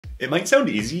It might sound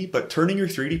easy, but turning your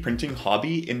 3D printing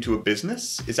hobby into a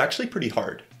business is actually pretty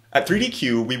hard. At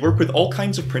 3DQ, we work with all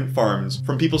kinds of print farms,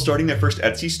 from people starting their first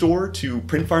Etsy store to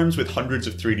print farms with hundreds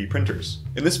of 3D printers.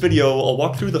 In this video, I'll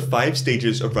walk through the 5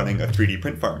 stages of running a 3D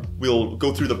print farm. We'll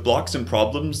go through the blocks and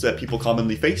problems that people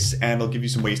commonly face, and I'll give you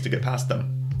some ways to get past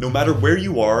them. No matter where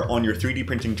you are on your 3D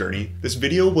printing journey, this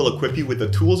video will equip you with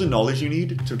the tools and knowledge you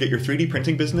need to get your 3D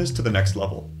printing business to the next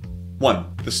level.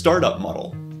 1. The startup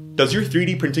model. Does your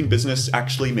 3D printing business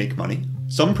actually make money?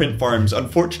 Some print farms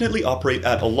unfortunately operate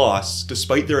at a loss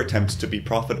despite their attempts to be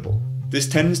profitable. This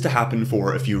tends to happen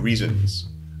for a few reasons.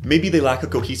 Maybe they lack a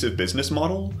cohesive business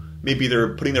model, maybe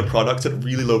they're putting their products at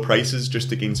really low prices just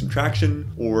to gain some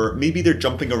traction, or maybe they're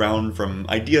jumping around from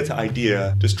idea to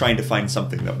idea just trying to find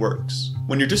something that works.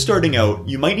 When you're just starting out,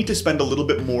 you might need to spend a little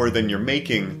bit more than you're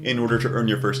making in order to earn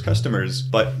your first customers,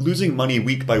 but losing money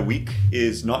week by week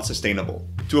is not sustainable.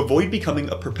 To avoid becoming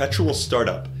a perpetual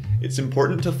startup, it's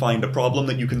important to find a problem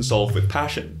that you can solve with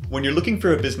passion. When you're looking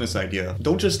for a business idea,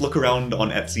 don't just look around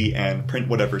on Etsy and print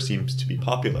whatever seems to be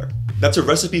popular. That's a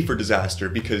recipe for disaster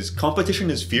because competition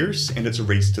is fierce and it's a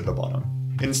race to the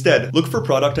bottom. Instead, look for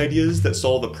product ideas that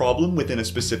solve a problem within a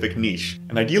specific niche,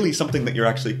 and ideally something that you're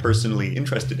actually personally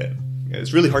interested in.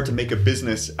 It's really hard to make a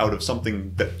business out of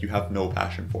something that you have no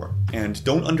passion for. And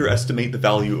don't underestimate the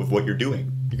value of what you're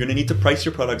doing. You're going to need to price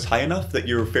your products high enough that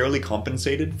you're fairly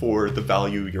compensated for the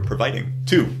value you're providing.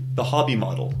 2. The hobby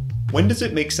model. When does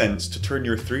it make sense to turn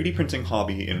your 3D printing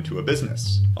hobby into a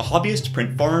business? A hobbyist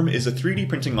print farm is a 3D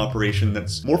printing operation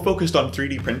that's more focused on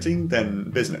 3D printing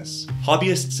than business.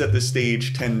 Hobbyists at this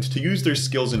stage tend to use their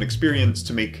skills and experience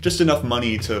to make just enough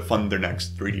money to fund their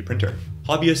next 3D printer.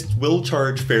 Hobbyists will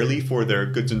charge fairly for their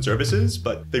goods and services,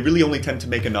 but they really only tend to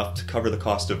make enough to cover the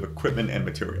cost of equipment and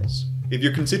materials. If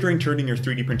you're considering turning your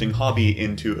 3D printing hobby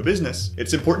into a business,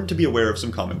 it's important to be aware of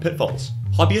some common pitfalls.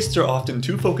 Hobbyists are often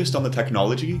too focused on the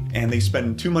technology, and they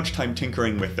spend too much time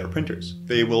tinkering with their printers.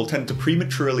 They will tend to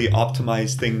prematurely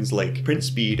optimize things like print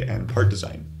speed and part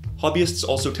design. Hobbyists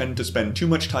also tend to spend too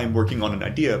much time working on an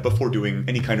idea before doing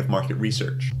any kind of market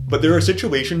research. But there are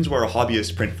situations where a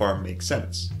hobbyist print farm makes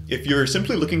sense. If you're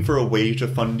simply looking for a way to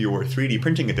fund your 3D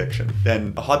printing addiction,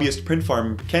 then a hobbyist print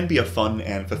farm can be a fun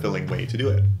and fulfilling way to do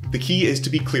it. The key is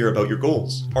to be clear about your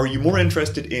goals. Are you more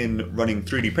interested in running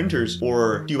 3D printers,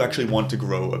 or do you actually want to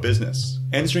grow a business?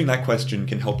 Answering that question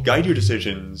can help guide your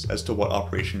decisions as to what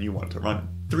operation you want to run.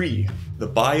 3. The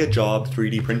buy a job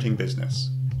 3D printing business.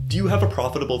 Do you have a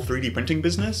profitable 3D printing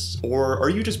business, or are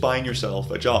you just buying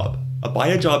yourself a job? A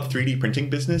buy-a-job 3D printing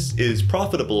business is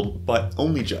profitable, but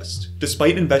only just.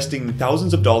 Despite investing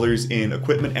thousands of dollars in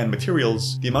equipment and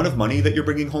materials, the amount of money that you're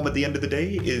bringing home at the end of the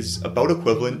day is about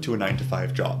equivalent to a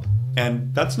 9-to-5 job.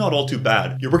 And that's not all too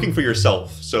bad. You're working for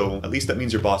yourself, so at least that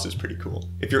means your boss is pretty cool.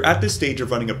 If you're at this stage of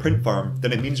running a print farm,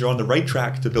 then it means you're on the right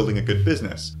track to building a good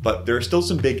business, but there are still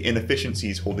some big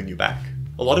inefficiencies holding you back.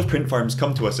 A lot of print farms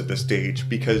come to us at this stage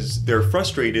because they're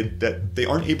frustrated that they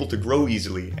aren't able to grow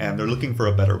easily and they're looking for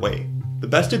a better way. The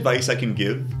best advice I can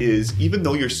give is, even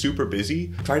though you're super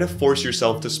busy, try to force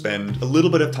yourself to spend a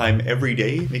little bit of time every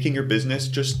day making your business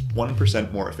just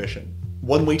 1% more efficient.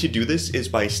 One way to do this is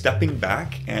by stepping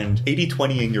back and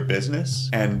 80/20ing your business,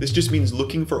 and this just means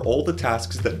looking for all the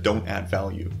tasks that don't add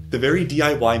value. The very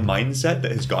DIY mindset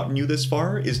that has gotten you this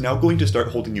far is now going to start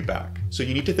holding you back. So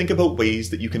you need to think about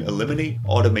ways that you can eliminate,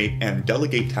 automate, and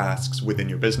delegate tasks within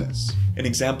your business. An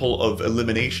example of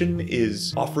elimination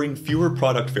is offering fewer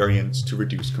product variants to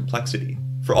reduce complexity.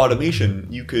 For automation,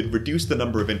 you could reduce the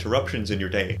number of interruptions in your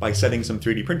day by setting some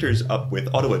 3D printers up with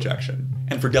auto ejection.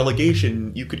 And for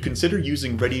delegation, you could consider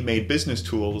using ready-made business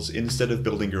tools instead of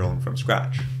building your own from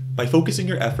scratch. By focusing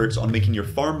your efforts on making your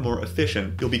farm more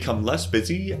efficient, you'll become less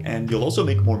busy and you'll also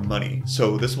make more money,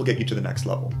 so this will get you to the next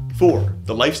level. 4.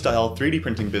 The lifestyle 3D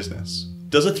printing business.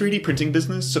 Does a 3D printing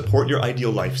business support your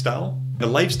ideal lifestyle? A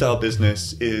lifestyle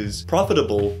business is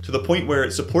profitable to the point where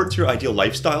it supports your ideal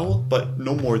lifestyle, but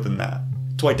no more than that.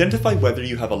 To identify whether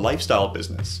you have a lifestyle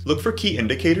business, look for key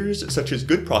indicators such as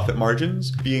good profit margins,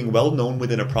 being well known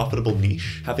within a profitable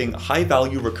niche, having high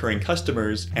value recurring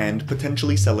customers, and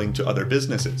potentially selling to other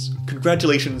businesses.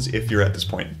 Congratulations if you're at this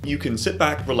point. You can sit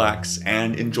back, relax,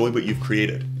 and enjoy what you've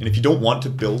created. And if you don't want to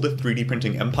build a 3D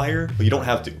printing empire, well, you don't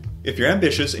have to. If you're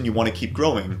ambitious and you want to keep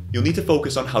growing, you'll need to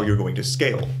focus on how you're going to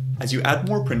scale. As you add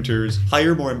more printers,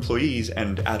 hire more employees,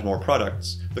 and add more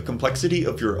products, the complexity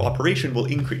of your operation will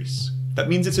increase. That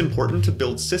means it's important to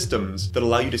build systems that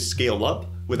allow you to scale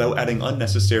up without adding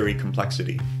unnecessary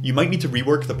complexity. You might need to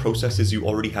rework the processes you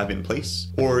already have in place,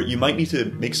 or you might need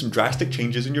to make some drastic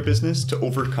changes in your business to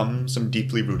overcome some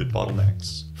deeply rooted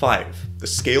bottlenecks. 5. The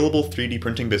scalable 3D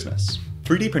printing business.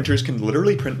 3D printers can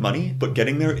literally print money, but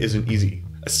getting there isn't easy.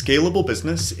 A scalable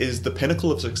business is the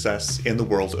pinnacle of success in the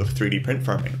world of 3D print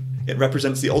farming. It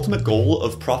represents the ultimate goal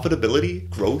of profitability,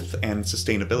 growth, and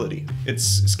sustainability.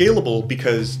 It's scalable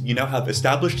because you now have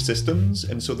established systems,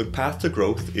 and so the path to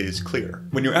growth is clear.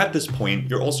 When you're at this point,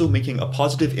 you're also making a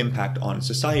positive impact on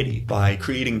society by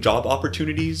creating job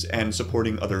opportunities and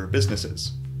supporting other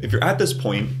businesses. If you're at this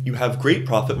point, you have great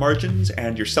profit margins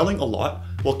and you're selling a lot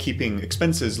while keeping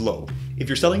expenses low. If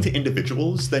you're selling to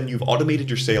individuals, then you've automated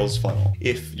your sales funnel.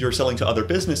 If you're selling to other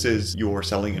businesses, you're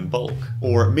selling in bulk.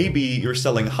 Or maybe you're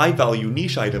selling high-value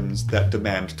niche items that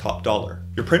demand top dollar.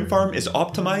 Your print farm is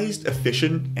optimized,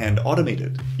 efficient, and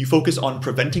automated. You focus on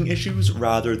preventing issues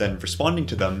rather than responding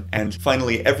to them. And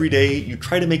finally, every day, you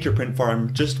try to make your print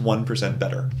farm just 1%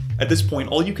 better. At this point,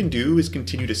 all you can do is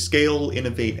continue to scale,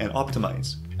 innovate, and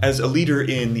optimize. As a leader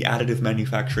in the additive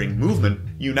manufacturing movement,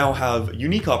 you now have a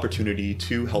unique opportunity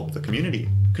to help the community.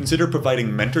 Consider providing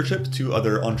mentorship to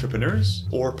other entrepreneurs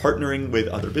or partnering with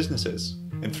other businesses.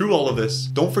 And through all of this,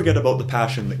 don't forget about the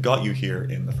passion that got you here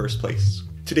in the first place.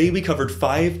 Today we covered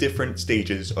 5 different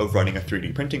stages of running a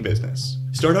 3D printing business.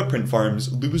 Startup print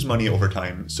farms lose money over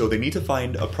time, so they need to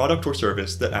find a product or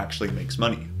service that actually makes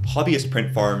money. Hobbyist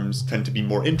print farms tend to be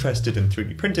more interested in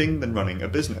 3D printing than running a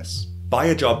business.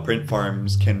 Buy-a-job print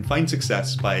farms can find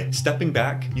success by stepping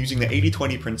back, using the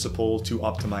 80-20 principle to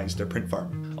optimize their print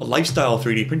farm. A lifestyle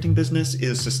 3D printing business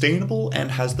is sustainable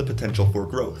and has the potential for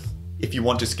growth. If you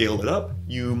want to scale it up,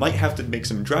 you might have to make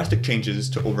some drastic changes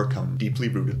to overcome deeply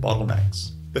rooted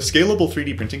bottlenecks. The scalable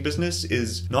 3D printing business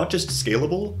is not just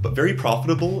scalable, but very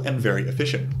profitable and very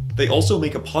efficient. They also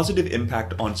make a positive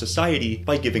impact on society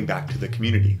by giving back to the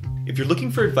community. If you're looking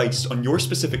for advice on your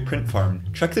specific print farm,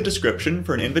 check the description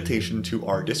for an invitation to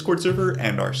our Discord server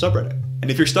and our subreddit. And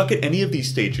if you're stuck at any of these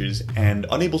stages and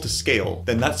unable to scale,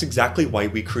 then that's exactly why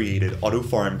we created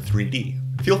AutoFarm 3D.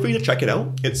 Feel free to check it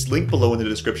out, it's linked below in the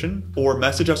description, or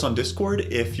message us on Discord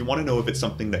if you want to know if it's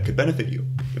something that could benefit you.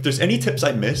 If there's any tips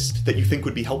I missed that you think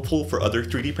would be helpful for other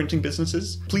 3D printing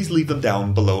businesses, please leave them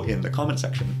down below in the comment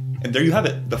section. And there you have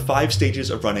it, the 5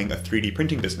 stages of running a 3D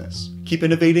printing business. Keep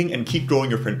innovating and keep growing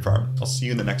your print farm. I'll see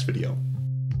you in the next video.